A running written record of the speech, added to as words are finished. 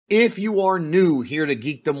If you are new here to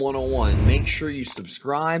Geekdom 101, make sure you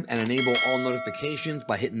subscribe and enable all notifications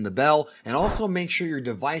by hitting the bell, and also make sure your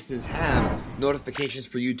devices have notifications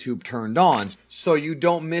for YouTube turned on so you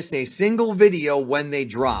don't miss a single video when they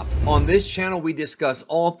drop. On this channel, we discuss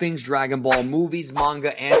all things Dragon Ball, movies,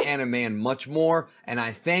 manga, and anime, and much more, and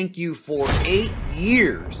I thank you for 8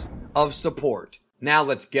 years of support. Now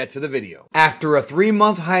let's get to the video. After a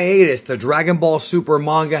 3-month hiatus, the Dragon Ball Super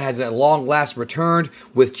manga has at long last returned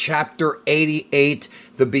with Chapter 88,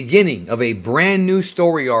 the beginning of a brand new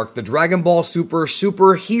story arc, the Dragon Ball Super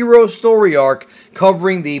Superhero story arc,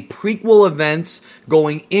 covering the prequel events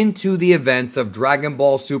going into the events of Dragon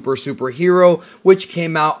Ball Super Superhero, which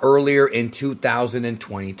came out earlier in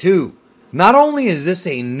 2022. Not only is this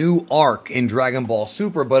a new arc in Dragon Ball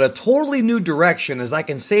Super, but a totally new direction, as I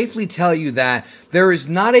can safely tell you that there is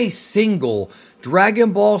not a single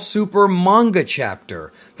Dragon Ball Super manga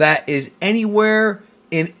chapter that is anywhere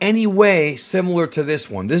in any way similar to this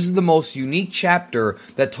one. This is the most unique chapter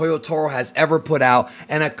that Toyotaro has ever put out,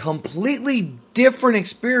 and a completely different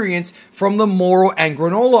experience from the Moro and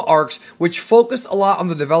Granola arcs, which focused a lot on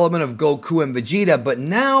the development of Goku and Vegeta, but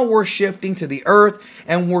now we're shifting to the Earth,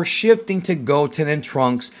 and we're shifting to Goten and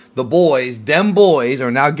Trunks. The boys, them boys,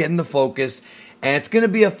 are now getting the focus, and it's going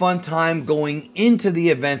to be a fun time going into the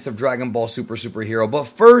events of Dragon Ball Super Superhero. But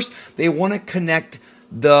first, they want to connect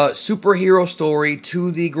the superhero story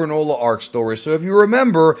to the Granola arc story. So if you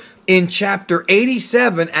remember, in Chapter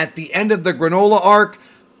 87, at the end of the Granola arc,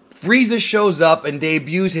 Frieza shows up and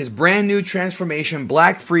debuts his brand new transformation,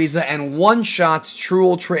 Black Frieza, and one-shots True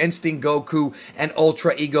Ultra Instinct Goku and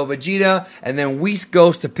Ultra Ego Vegeta, and then Whis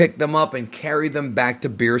goes to pick them up and carry them back to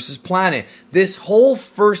Beerus' planet. This whole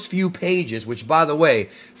first few pages, which, by the way,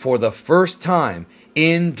 for the first time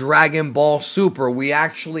in Dragon Ball Super, we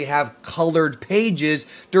actually have colored pages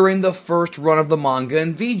during the first run of the manga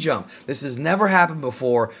in V-Jump. This has never happened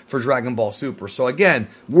before for Dragon Ball Super. So again,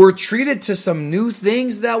 we're treated to some new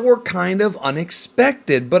things that were kind of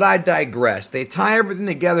unexpected, but I digress. They tie everything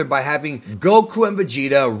together by having Goku and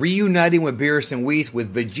Vegeta reuniting with Beerus and Whis,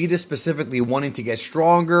 with Vegeta specifically wanting to get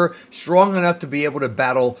stronger, strong enough to be able to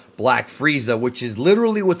battle Black Frieza, which is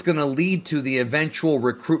literally what's going to lead to the eventual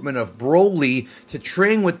recruitment of Broly to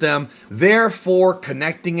train with them, therefore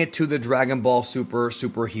connecting it to the Dragon Ball Super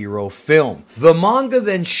Superhero film. The manga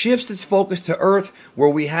then shifts its focus to Earth,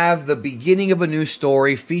 where we have the beginning of a new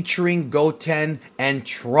story featuring Goten and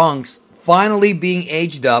Trunks finally being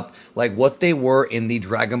aged up like what they were in the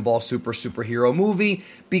Dragon Ball Super Superhero movie,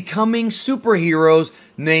 becoming superheroes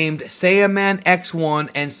named Saiyaman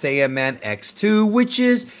X1 and Saiyaman X2, which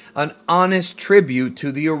is an honest tribute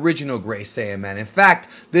to the original Gray Saiyaman. In fact,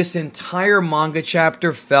 this entire manga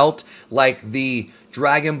chapter felt like the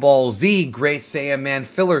Dragon Ball Z Great Saiyaman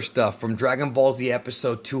filler stuff from Dragon Ball Z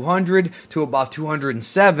episode 200 to about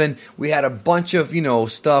 207. We had a bunch of,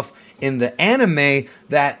 stuff in the anime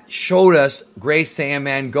that showed us Gray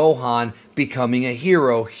Saiyaman Gohan becoming a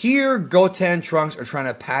hero. Here, Goten and Trunks are trying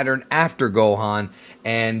to pattern after Gohan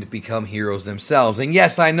and become heroes themselves. And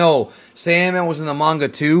yes, I know, Saiyaman was in the manga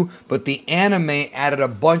too, but the anime added a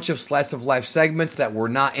bunch of slice of life segments that were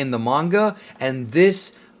not in the manga, and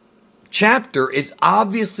this chapter is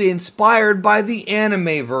obviously inspired by the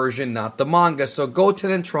anime version, not the manga. So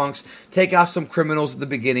Goten and Trunks take out some criminals at the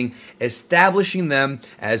beginning, establishing them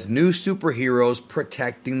as new superheroes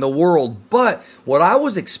protecting the world. But what I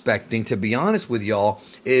was expecting, to be honest with y'all,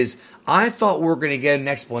 is I thought we were going to get an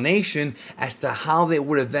explanation as to how they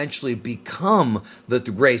would eventually become the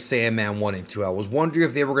Gray Saiyaman 1 and 2. I was wondering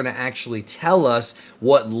if they were going to actually tell us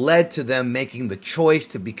what led to them making the choice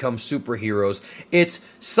to become superheroes. It's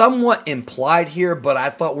somewhat implied here, but I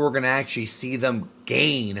thought we were going to actually see them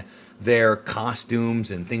gain their costumes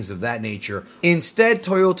and things of that nature. Instead,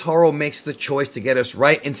 Toyotaro makes the choice to get us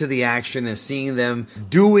right into the action and seeing them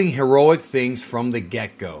doing heroic things from the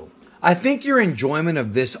get-go. I think your enjoyment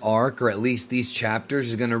of this arc, or at least these chapters,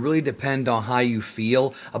 is going to really depend on how you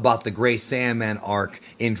feel about the Gray Saiyaman arc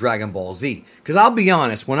in Dragon Ball Z. Because I'll be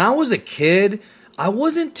honest, when I was a kid, I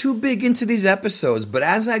wasn't too big into these episodes, but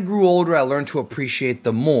as I grew older, I learned to appreciate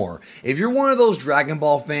them more. If you're one of those Dragon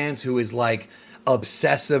Ball fans who is like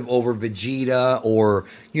obsessive over Vegeta or,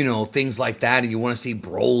 things like that, and you want to see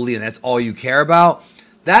Broly and that's all you care about,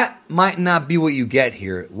 that might not be what you get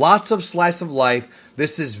here. Lots of slice of life.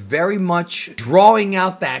 This is very much drawing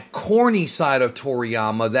out that corny side of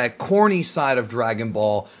Toriyama, that corny side of Dragon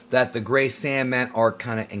Ball that the Gray Saiyaman arc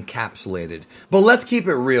kind of encapsulated. But let's keep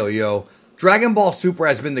it real, yo. Dragon Ball Super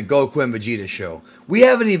has been the Goku and Vegeta show. We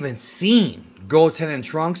haven't even seen Goten and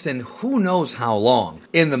Trunks in who knows how long.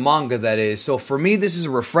 In the manga, that is. So for me, this is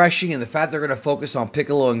refreshing, and the fact they're going to focus on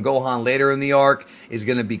Piccolo and Gohan later in the arc is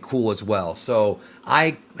going to be cool as well. So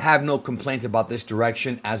I have no complaints about this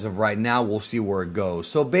direction as of right now. We'll see where it goes.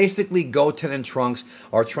 So basically, Goten and Trunks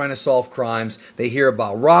are trying to solve crimes. They hear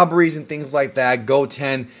about robberies and things like that.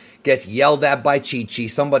 Goten gets yelled at by Chi-Chi,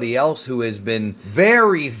 somebody else who has been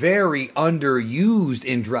very, very underused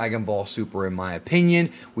in Dragon Ball Super, in my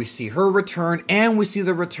opinion. We see her return, and we see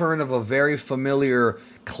the return of a very familiar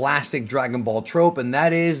classic Dragon Ball trope, and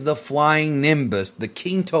that is the flying Nimbus, the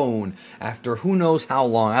King Tone, after who knows how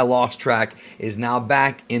long, I lost track, is now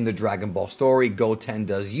back in the Dragon Ball story. Goten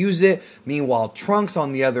does use it. Meanwhile, Trunks,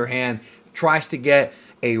 on the other hand, tries to get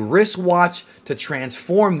a wristwatch to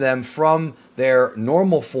transform them from their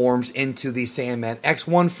normal forms into the Saiyaman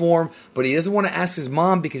X1 form, but he doesn't want to ask his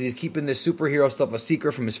mom because he's keeping this superhero stuff a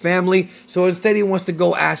secret from his family, so instead he wants to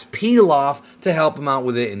go ask Pilaf to help him out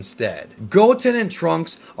with it instead. Goten and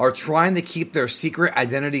Trunks are trying to keep their secret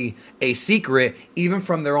identity a secret even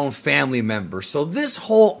from their own family members, so this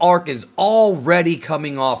whole arc is already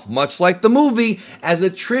coming off, much like the movie, as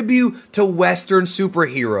a tribute to Western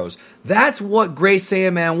superheroes. That's what Great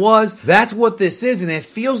Saiyaman was, that's what this is, and it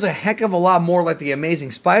feels a heck of a lot more like the Amazing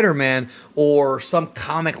Spider-Man or some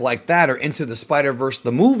comic like that, or Into the Spider-Verse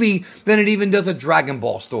the movie, than it even does a Dragon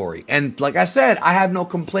Ball story. And like I said, I have no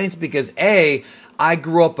complaints because A, I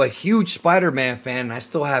grew up a huge Spider-Man fan, and I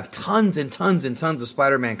still have tons and tons and tons of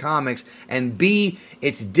Spider-Man comics, and B,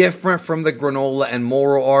 it's different from the Granola and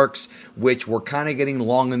Moro arcs, which were kind of getting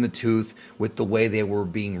long in the tooth with the way they were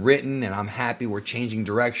being written, and I'm happy we're changing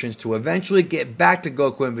directions to eventually get back to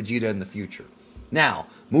Goku and Vegeta in the future. Now,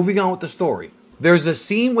 moving on with the story. There's a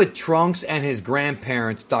scene with Trunks and his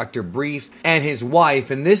grandparents, Dr. Brief, and his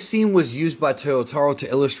wife, and this scene was used by Toyotaro to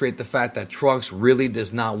illustrate the fact that Trunks really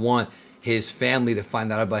does not want his family to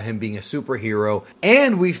find out about him being a superhero.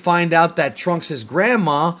 And we find out that Trunks'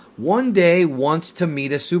 grandma one day wants to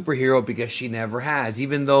meet a superhero because she never has,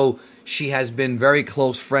 even though she has been very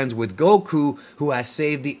close friends with Goku, who has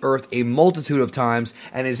saved the Earth a multitude of times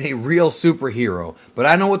and is a real superhero. But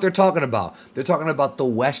I know what they're talking about. They're talking about the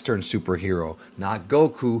Western superhero, not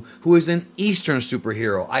Goku, who is an Eastern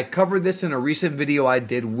superhero. I covered this in a recent video I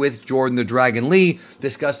did with Jordan the Dragon Lee,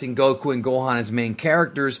 discussing Goku and Gohan as main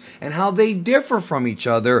characters and how they differ from each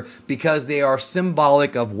other because they are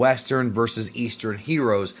symbolic of Western versus Eastern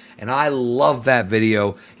heroes. And I love that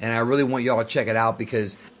video, and I really want y'all to check it out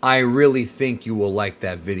because I really think you will like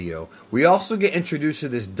that video. We also get introduced to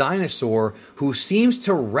this dinosaur who seems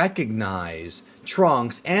to recognize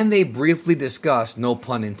Trunks, and they briefly discuss, no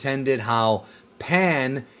pun intended, how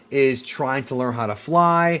Pan is trying to learn how to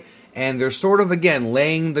fly, and they're sort of, again,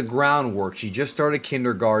 laying the groundwork. She just started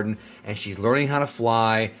kindergarten, and she's learning how to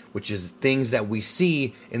fly, which is things that we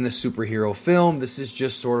see in the superhero film. This is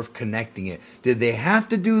just sort of connecting it. Did they have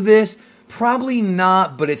to do this? Probably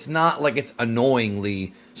not, but it's not like it's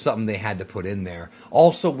annoyingly something they had to put in there.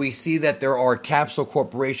 Also, we see that there are Capsule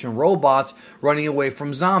Corporation robots running away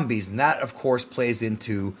from zombies, and that, of course, plays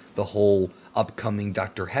into the whole upcoming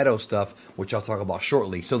Dr. Hedo stuff, which I'll talk about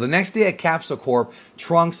shortly. So the next day at Capsule Corp,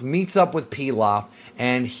 Trunks meets up with Pilaf,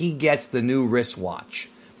 and he gets the new wristwatch.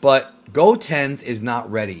 But Goten's is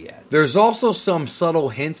not ready yet. There's also some subtle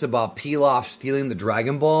hints about Pilaf stealing the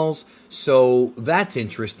Dragon Balls, so that's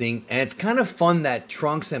interesting. And it's kind of fun that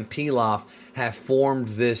Trunks and Pilaf have formed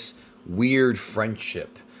this weird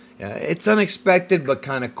friendship. It's unexpected, but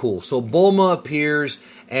kind of cool. So Bulma appears,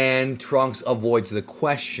 and Trunks avoids the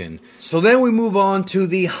question. So then we move on to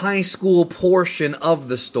the high school portion of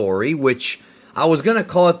the story, which I was going to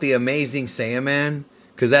call it the Amazing Saiyaman,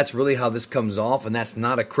 because that's really how this comes off, and that's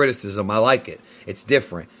not a criticism. I like it. It's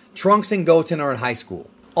different. Trunks and Goten are in high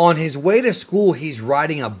school. On his way to school, he's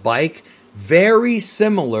riding a bike very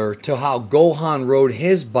similar to how Gohan rode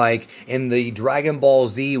his bike in the Dragon Ball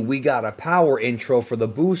Z We Gotta Power intro for the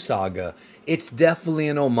Buu Saga. It's definitely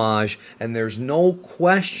an homage, and there's no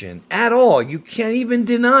question at all, you can't even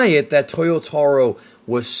deny it, that Toyotaro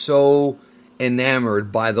was so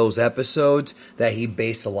enamored by those episodes that he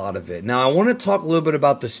based a lot of it. Now, I want to talk a little bit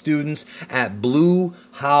about the students at Blue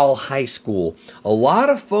Howell High School. A lot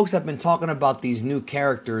of folks have been talking about these new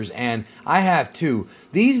characters, and I have too.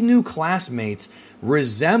 These new classmates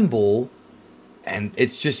resemble, and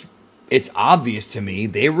it's obvious to me,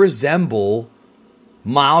 they resemble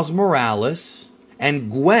Miles Morales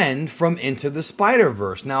and Gwen from Into the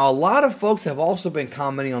Spider-Verse. Now, a lot of folks have also been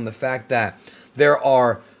commenting on the fact that there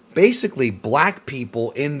are basically black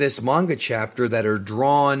people in this manga chapter that are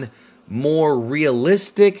drawn more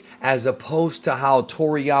realistic as opposed to how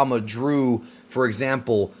Toriyama drew, for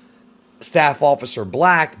example, Staff Officer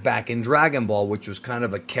Black back in Dragon Ball, which was kind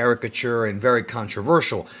of a caricature and very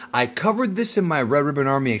controversial. I covered this in my Red Ribbon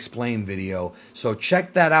Army Explained video, so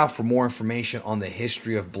check that out for more information on the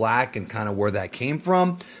history of Black and kind of where that came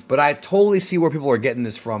from. But I totally see where people are getting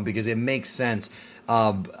this from because it makes sense.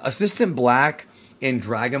 Assistant Black in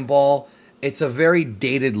Dragon Ball, it's a very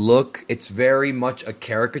dated look. It's very much a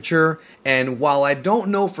caricature. And while I don't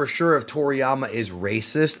know for sure if Toriyama is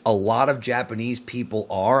racist, a lot of Japanese people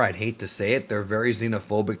are. I'd hate to say it. They're very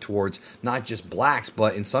xenophobic towards not just blacks,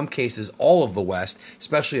 but in some cases all of the West,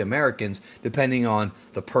 especially Americans, depending on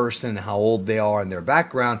the person, how old they are, and their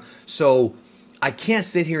background. So I can't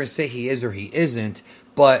sit here and say he is or he isn't,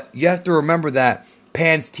 but you have to remember that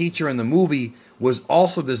Pan's teacher in the movie was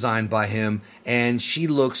also designed by him, and she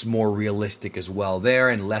looks more realistic as well there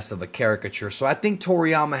and less of a caricature. So I think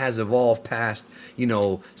Toriyama has evolved past,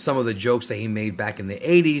 some of the jokes that he made back in the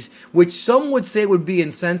 80s, which some would say would be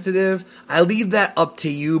insensitive. I leave that up to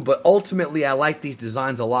you, but ultimately I like these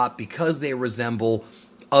designs a lot because they resemble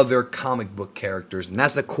other comic book characters, and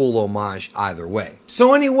that's a cool homage either way.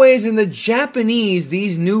 So anyways, in the Japanese,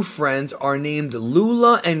 these new friends are named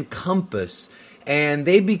Lula and Compass, and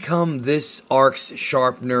they become this arc's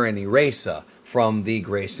sharpener and eraser from the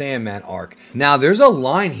Gray Sandman arc. Now, there's a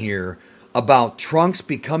line here about Trunks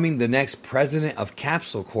becoming the next president of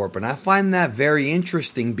Capsule Corp, and I find that very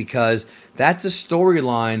interesting because that's a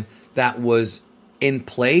storyline that was in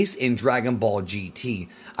place in Dragon Ball GT.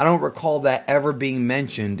 I don't recall that ever being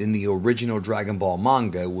mentioned in the original Dragon Ball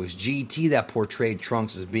manga. It was GT that portrayed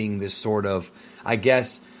Trunks as being this sort of, I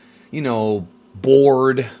guess,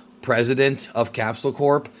 bored president of Capsule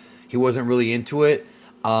Corp. He wasn't really into it.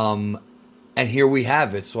 And here we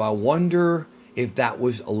have it. So I wonder if that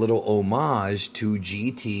was a little homage to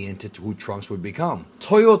GT and to who Trunks would become.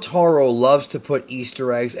 Toyotaro loves to put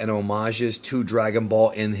Easter eggs and homages to Dragon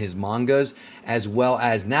Ball in his mangas, as well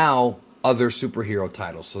as now other superhero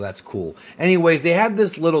titles, so that's cool. Anyways, they have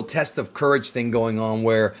this little test of courage thing going on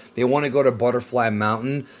where they want to go to Butterfly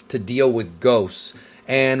Mountain to deal with ghosts.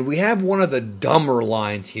 And we have one of the dumber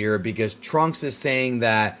lines here because Trunks is saying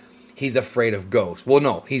that he's afraid of ghosts. Well,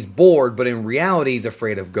 no, he's bored, but in reality, he's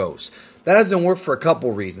afraid of ghosts. That doesn't work for a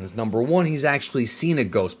couple reasons. Number one, he's actually seen a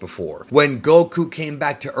ghost before. When Goku came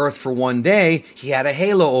back to Earth for one day, he had a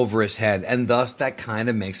halo over his head, and thus that kind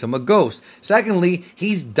of makes him a ghost. Secondly,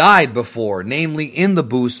 he's died before, namely in the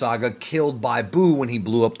Buu saga, killed by Buu when he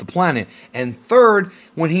blew up the planet. And third,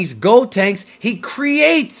 when he's Gotenks, he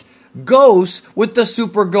creates ghosts with the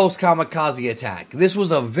Super Ghost Kamikaze attack. This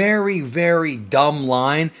was a very, very dumb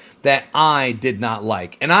line that I did not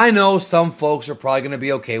like. And I know some folks are probably going to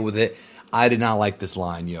be okay with it. I did not like this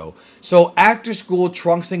line, yo. So after school,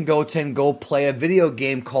 Trunks and Goten go play a video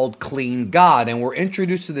game called Clean God, and we're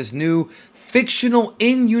introduced to this new fictional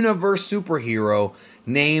in-universe superhero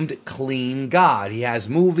named Clean God. He has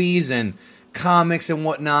movies and comics and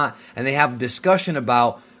whatnot, and they have a discussion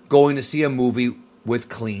about going to see a movie with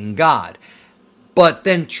Clean God. But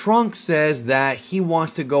then Trunks says that he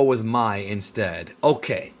wants to go with Mai instead.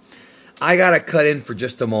 Okay, I gotta cut in for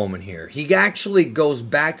just a moment here. He actually goes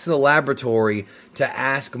back to the laboratory to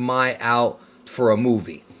ask Mai out for a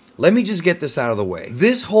movie. Let me just get this out of the way.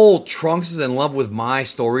 This whole Trunks is in love with Mai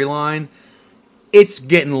storyline, it's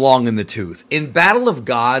getting long in the tooth. In Battle of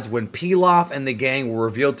Gods, when Pilaf and the gang were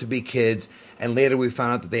revealed to be kids, and later we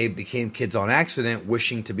found out that they became kids on accident,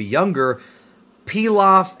 wishing to be younger,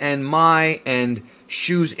 Pilaf and Mai and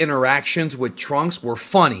Shu's interactions with Trunks were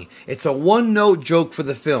funny. It's a one-note joke for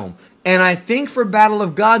the film. And I think for Battle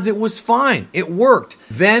of Gods, it was fine. It worked.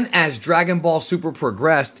 Then, as Dragon Ball Super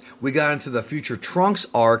progressed, we got into the future Trunks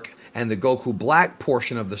arc and the Goku Black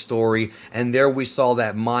portion of the story, and there we saw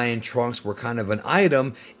that Mai and Trunks were kind of an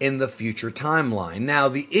item in the future timeline. Now,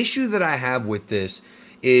 the issue that I have with this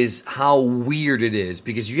is how weird it is,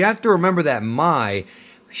 because you have to remember that Mai,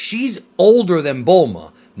 she's older than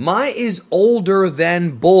Bulma. Mai is older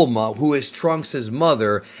than Bulma, who is Trunks'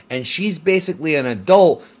 mother, and she's basically an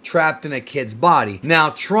adult trapped in a kid's body.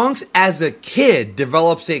 Now, Trunks, as a kid,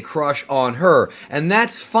 develops a crush on her, and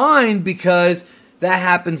that's fine because that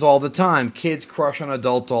happens all the time. Kids crush on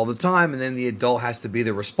adults all the time, and then the adult has to be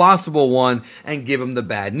the responsible one and give them the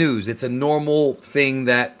bad news. It's a normal thing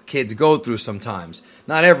that kids go through sometimes.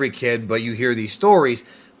 Not every kid, but you hear these stories.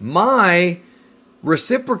 Mai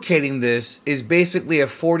reciprocating this is basically a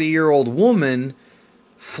 40-year-old woman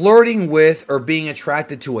flirting with or being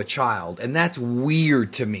attracted to a child. And that's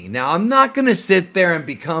weird to me. Now, I'm not going to sit there and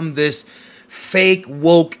become this fake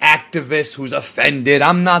woke activist who's offended.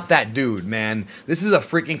 I'm not that dude, man. This is a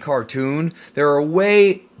freaking cartoon. There are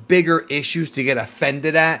way bigger issues to get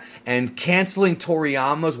offended at, and canceling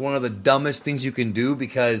Toriyama is one of the dumbest things you can do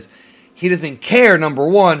because he doesn't care, number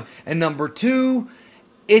one, and number two,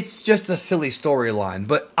 it's just a silly storyline.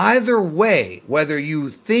 But either way, whether you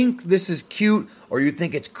think this is cute or you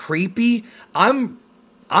think it's creepy, I'm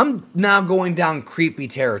now going down creepy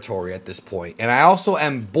territory at this point. And I also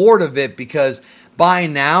am bored of it because by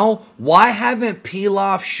now, why haven't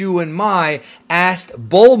Pilaf, Shu, and Mai asked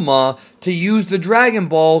Bulma to use the Dragon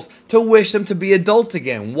Balls to wish them to be adults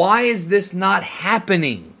again? Why is this not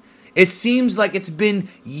happening? It seems like it's been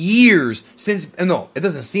years since, no, it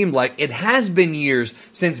doesn't seem like, it has been years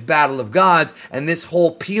since Battle of Gods and this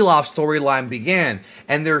whole Pilaf storyline began.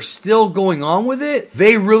 And they're still going on with it?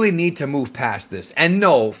 They really need to move past this. And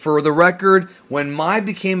no, for the record, when Mai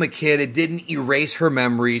became a kid, it didn't erase her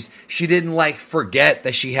memories. She didn't forget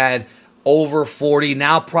that she had over 40,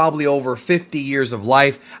 now probably over 50 years of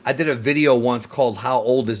life. I did a video once called How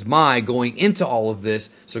Old Is Mai going into all of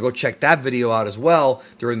this, so go check that video out as well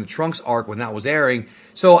during the Trunks arc when that was airing.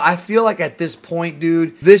 So I feel like at this point,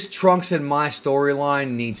 dude, this Trunks and Mai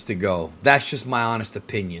storyline needs to go. That's just my honest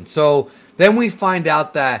opinion. So then we find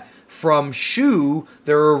out that from Shu,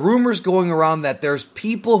 there are rumors going around that there's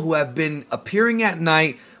people who have been appearing at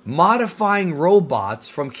night modifying robots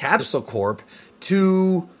from Capsule Corp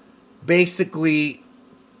to basically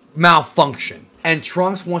malfunction. And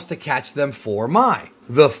Trunks wants to catch them for Mai,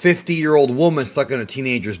 the 50-year-old woman stuck in a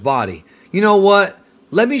teenager's body. You know what?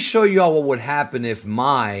 Let me show you all what would happen if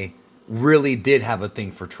Mai really did have a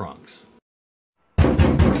thing for Trunks.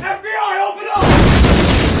 FBI, open up!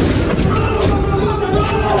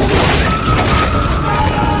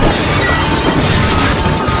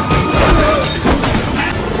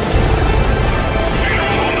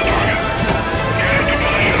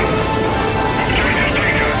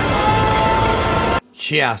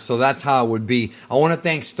 Yeah, so that's how it would be. I want to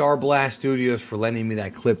thank Star Blast Studios for lending me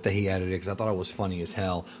that clip that he edited because I thought it was funny as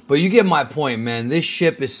hell. But you get my point, man. This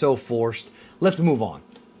ship is so forced. Let's move on.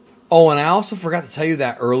 Oh, and I also forgot to tell you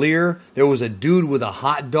that earlier, there was a dude with a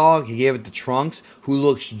hot dog. He gave it to Trunks, who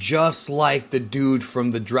looks just like the dude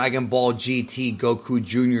from the Dragon Ball GT Goku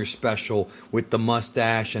Jr. special with the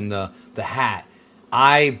mustache and the hat.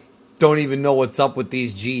 I don't even know what's up with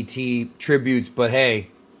these GT tributes, but hey,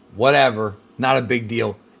 whatever. Not a big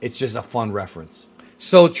deal. It's just a fun reference.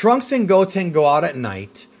 So Trunks and Goten go out at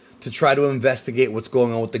night to try to investigate what's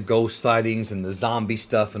going on with the ghost sightings and the zombie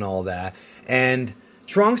stuff and all that. And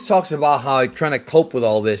Trunks talks about how he's trying to cope with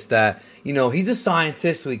all this, that, you know, he's a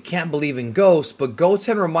scientist, so he can't believe in ghosts, but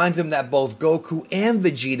Goten reminds him that both Goku and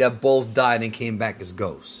Vegeta both died and came back as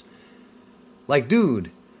ghosts. Like,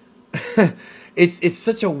 dude, it's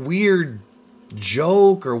such a weird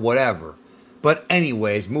joke or whatever. But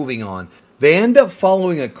anyways, moving on. They end up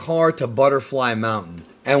following a car to Butterfly Mountain.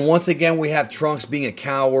 And once again, we have Trunks being a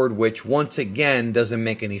coward, which once again doesn't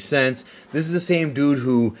make any sense. This is the same dude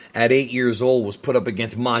who, at 8 years old, was put up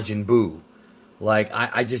against Majin Buu. Like,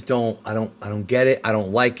 I just don't get it. I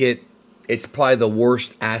don't like it. It's probably the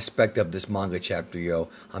worst aspect of this manga chapter, yo.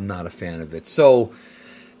 I'm not a fan of it. So,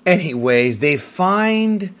 anyways, they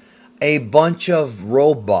find a bunch of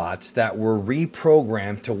robots that were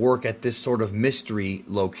reprogrammed to work at this sort of mystery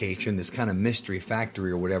location, this kind of mystery factory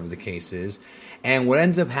or whatever the case is. And what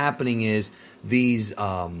ends up happening is these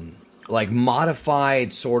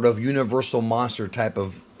modified sort of universal monster type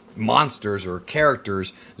of monsters or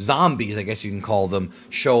characters, zombies I guess you can call them,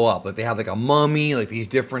 show up. Like they have like a mummy, like these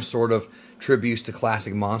different sort of tributes to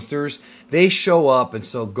classic monsters. They show up, and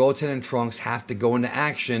so Goten and Trunks have to go into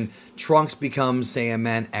action. Trunks becomes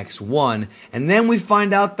Saiyaman X1, and then we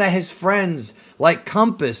find out that his friends like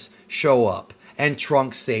Compass show up, and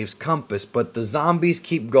Trunks saves Compass, but the zombies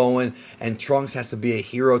keep going, and Trunks has to be a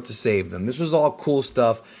hero to save them. This was all cool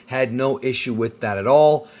stuff, had no issue with that at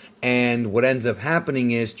all. And what ends up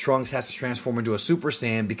happening is Trunks has to transform into a Super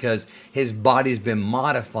Saiyan because his body's been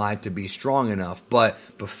modified to be strong enough. But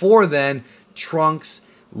before then, Trunks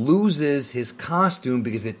loses his costume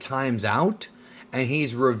because it times out, and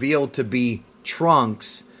he's revealed to be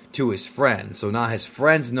Trunks to his friends. So now his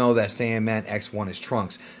friends know that Saiyaman X1 is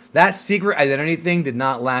Trunks. That secret identity thing did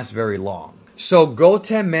not last very long. So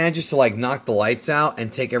Goten manages to knock the lights out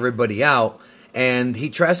and take everybody out. And he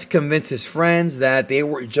tries to convince his friends that they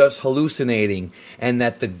were just hallucinating and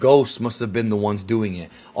that the ghosts must have been the ones doing it.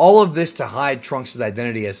 All of this to hide Trunks'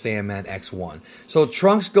 identity as Saiyaman X1. So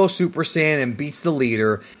Trunks goes Super Saiyan and beats the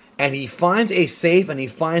leader. And he finds a safe and he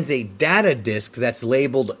finds a data disk that's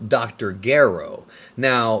labeled Dr. Gero.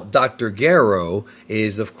 Now, Dr. Gero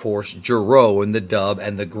is, of course, Jiro in the dub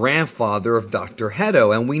and the grandfather of Dr.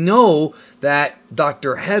 Hedo. And we know that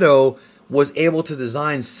Dr. Hedo was able to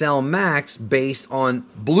design Cell Max based on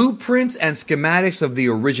blueprints and schematics of the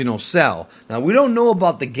original Cell. Now, we don't know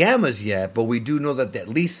about the Gammas yet, but we do know that at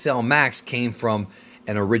least Cell Max came from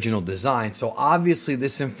an original design. So obviously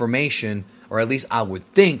this information, or at least I would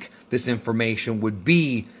think this information would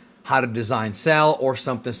be how to design Cell or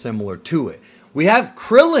something similar to it. We have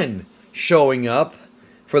Krillin showing up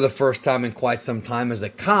for the first time in quite some time as a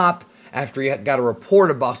cop after he got a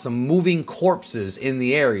report about some moving corpses in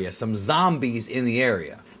the area, some zombies in the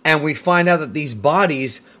area. And we find out that these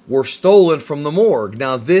bodies were stolen from the morgue.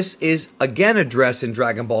 Now, this is again addressed in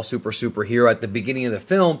Dragon Ball Super Superhero at the beginning of the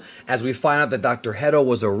film, as we find out that Dr. Hedo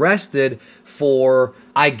was arrested for,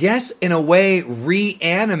 I guess, in a way,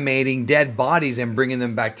 reanimating dead bodies and bringing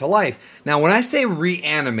them back to life. Now, when I say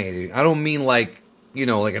reanimating, I don't mean like, you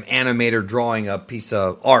know, like an animator drawing a piece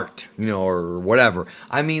of art, you know, or whatever.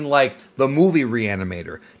 I mean like the movie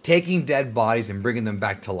Reanimator, taking dead bodies and bringing them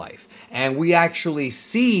back to life. And we actually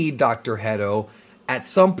see Dr. Hedo at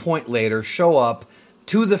some point later show up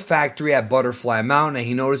to the factory at Butterfly Mountain, and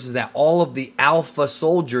he notices that all of the alpha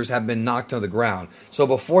soldiers have been knocked to the ground. So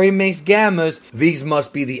before he makes Gammas, these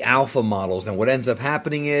must be the alpha models. And what ends up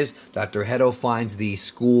happening is Dr. Hedo finds the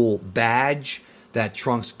school badge that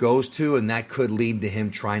Trunks goes to, and that could lead to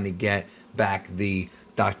him trying to get back the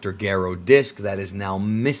Dr. Gero disc that is now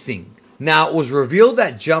missing. Now, it was revealed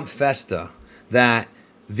at Jump Festa that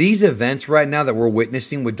these events right now that we're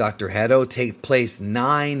witnessing with Dr. Hedo take place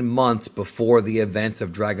 9 months before the events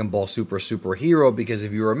of Dragon Ball Super Superhero, because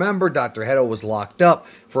if you remember, Dr. Hedo was locked up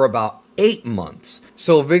for about 8 months.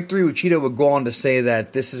 So Victory Uchida would go on to say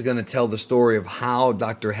that this is going to tell the story of how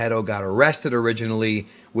Dr. Hedo got arrested originally,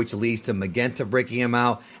 which leads to Magenta breaking him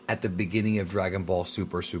out at the beginning of Dragon Ball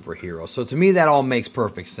Super Superhero. So to me, that all makes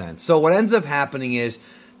perfect sense. So what ends up happening is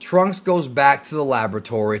Trunks goes back to the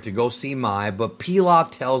laboratory to go see Mai, but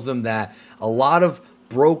Pilaf tells him that a lot of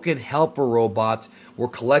broken helper robots were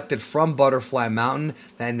collected from Butterfly Mountain,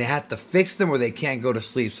 and they have to fix them or they can't go to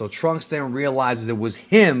sleep. So Trunks then realizes it was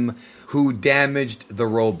him who damaged the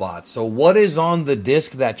robots. So what is on the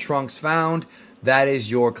disc that Trunks found? That is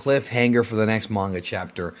your cliffhanger for the next manga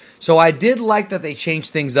chapter. So I did like that they changed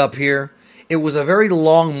things up here. It was a very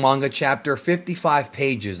long manga chapter, 55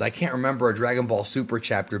 pages. I can't remember a Dragon Ball Super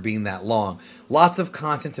chapter being that long. Lots of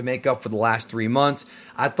content to make up for the last 3 months.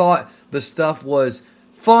 I thought the stuff was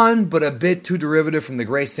fun, but a bit too derivative from the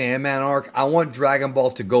Gray Saiyaman arc. I want Dragon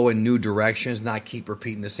Ball to go in new directions, not keep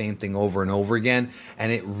repeating the same thing over and over again,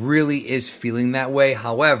 and it really is feeling that way.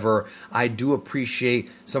 However, I do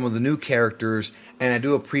appreciate some of the new characters, and I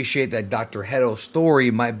do appreciate that Dr. Hedo's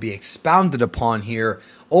story might be expounded upon here.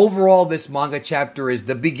 Overall, this manga chapter is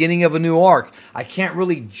the beginning of a new arc. I can't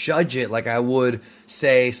really judge it like I would,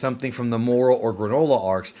 say, something from the Moro or Granola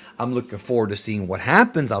arcs. I'm looking forward to seeing what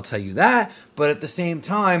happens, I'll tell you that. But at the same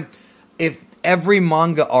time, if every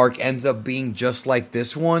manga arc ends up being just like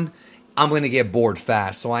this one, I'm going to get bored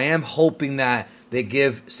fast. So I am hoping that they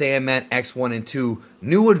give Saiyaman X1 and 2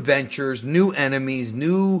 new adventures, new enemies,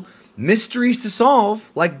 new mysteries to solve,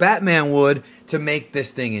 like Batman would, to make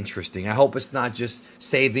this thing interesting. I hope it's not just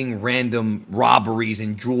saving random robberies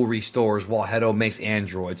in jewelry stores while Hedo makes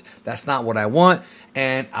androids. That's not what I want,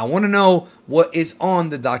 and I want to know what is on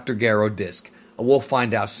the Dr. Gero disc. We'll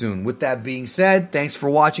find out soon. With that being said, thanks for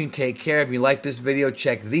watching. Take care. If you like this video,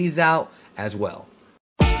 check these out as well.